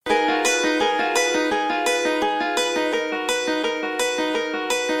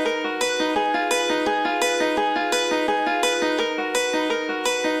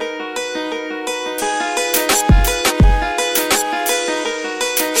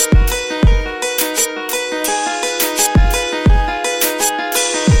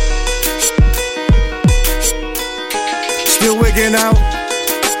breaking out.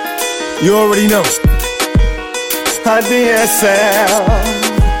 You already know.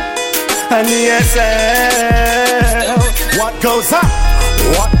 DSL. What goes up?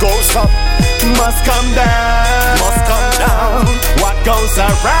 What goes up? Must come down. Must come down. What goes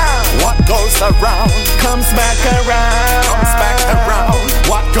around? What goes around? Comes back around. Comes back around.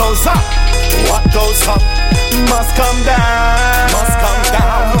 What goes up? What goes up? Must come down. Must come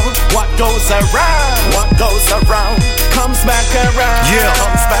down. What goes around? What goes around? Comes back around. Yeah.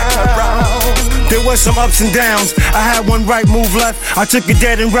 Comes back around. There was some ups and downs. I had one right move left. I took a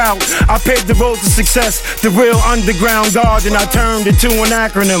dead end route. I paved the road to success, the real underground garden. I turned it to an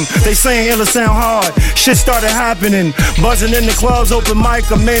acronym. They saying Illa sound hard. Shit started happening. Buzzing in the clubs, open mic,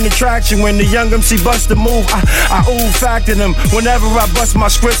 a main attraction. When the young MC bust the move, I factored them. Whenever I bust my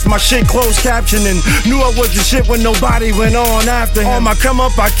scripts, my shit closed captioning. Knew I was the shit when nobody went on after him. On my come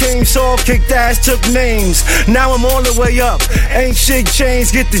up, I came soft, kicked ass, took names. Now I'm all the way up. Ain't shit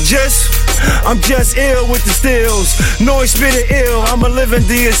changed, get the gist? I'm just ill with the Stealz. Noise spit it ill, I'm a living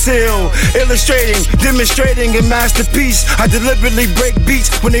DSL. Illustrating, demonstrating a masterpiece. I deliberately break beats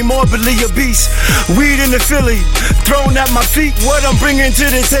when they morbidly obese. Weed in the Philly, thrown at my feet. What I'm bringing to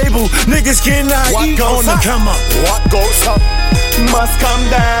the table, niggas cannot what eat goes on the up? come up. What goes up? Must come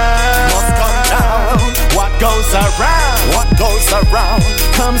down. Must come down. What goes around? What goes around?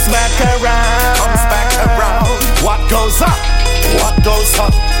 Comes back around. Comes back around. What goes up? What goes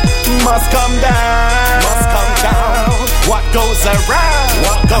up? Must come down. Must come down. What goes around?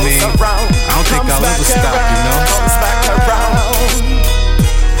 What goes around? I don't think I'll ever stop, you know? Comes back around.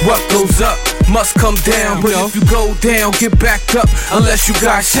 What goes up must come down, but if you go down, get back up. Unless you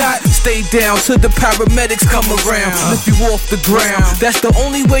got shot, stay down till the paramedics come around. Lift you off the ground, that's the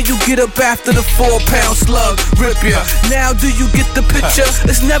only way you get up after the 4-pound slug rip ya. Now do you get the picture?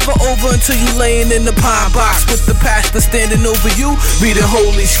 It's never over until you laying in the pine box with the pastor standing over you, reading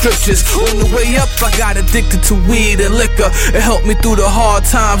holy scriptures. On the way up, I got addicted to weed and liquor. It helped me through the hard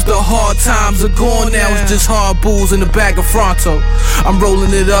times. The hard times are gone now. It's just hard booze in a bag of Fronto. I'm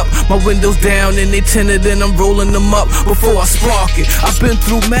rolling it up, my windows down and they tinted and I'm rolling them up before I spark it. I've been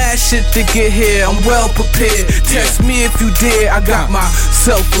through mad shit to get here, I'm well prepared. Text me if you dare, I got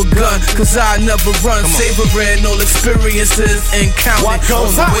myself a gun, cause I never run. Savoring all experiences and counting what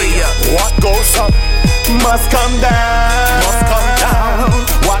goes on the up? way up. What goes up? Must come down. Must come down.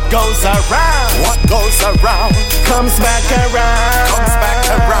 What goes around? What goes around? Comes back around. Comes back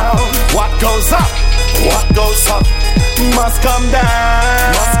around. What goes up? What goes up? Must come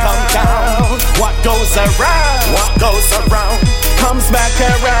down. Must come down. What goes around? What goes around? Comes back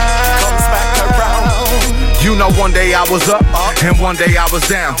around. Comes back around. You know, one day I was up, and one day I was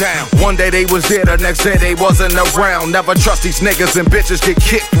down. One day they was there, the next day they wasn't around. Never trust these niggas and bitches get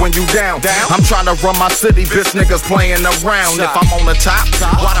kicked when you down. I'm trying to run my city, bitch niggas playing around. If I'm on the top,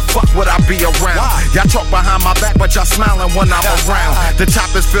 why the fuck would I be around? Y'all talk behind my back, but y'all smiling when I'm around. The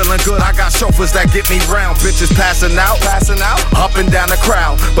chop is feeling good, I got chauffeurs that get me round. Bitches passing out, up and down the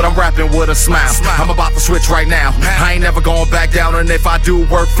crowd. But I'm rapping with a smile. I'm about to switch right now. I ain't never going back down, and if I do,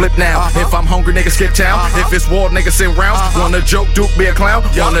 work flip now. If I'm hungry, niggas skip town. If it's war, niggas send rounds. Want a joke, Duke, be a clown.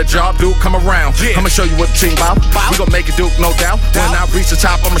 Want a job, Duke, come around. I'ma show you what the team about. We gon' make it, Duke, no doubt. When I reach the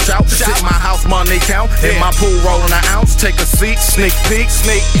top, I'ma shout. Sit in my house, money count. In my pool, rolling an ounce. Take a seat, sneak peek.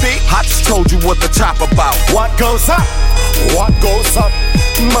 I just told you what the top about. What goes up? What goes up?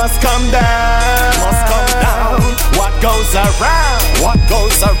 Must come down. Must come down. What goes around? What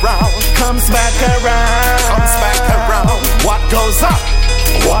goes around? Comes back around. Comes back around. What goes up?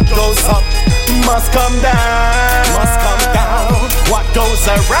 What goes up? Must come down. Must come down. What goes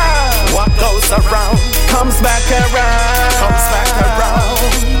around? What goes around? Comes back around. Comes back around.